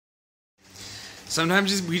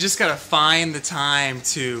Sometimes we just gotta find the time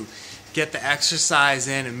to get the exercise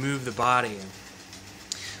in and move the body.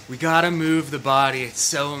 We gotta move the body. It's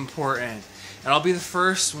so important. And I'll be the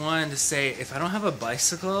first one to say, if I don't have a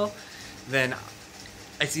bicycle, then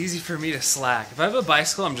it's easy for me to slack. If I have a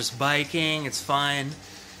bicycle, I'm just biking. It's fun.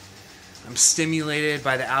 I'm stimulated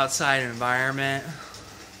by the outside environment.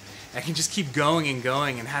 I can just keep going and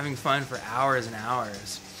going and having fun for hours and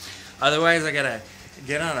hours. Otherwise, I gotta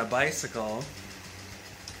get on a bicycle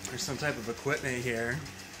or some type of equipment here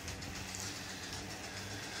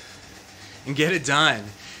and get it done.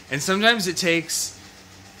 And sometimes it takes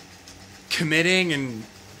committing, and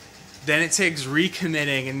then it takes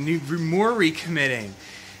recommitting, and more recommitting,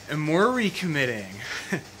 and more recommitting.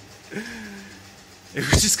 It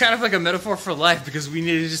was just kind of like a metaphor for life, because we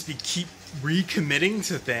need to just keep recommitting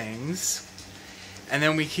to things, and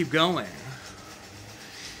then we keep going.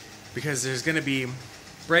 Because there's going to be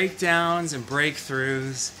breakdowns and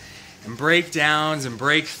breakthroughs, and breakdowns and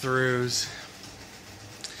breakthroughs.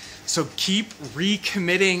 So keep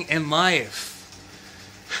recommitting in life.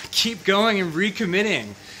 Keep going and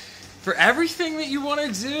recommitting for everything that you want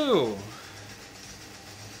to do.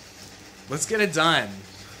 Let's get it done.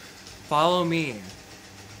 Follow me.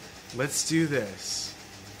 Let's do this.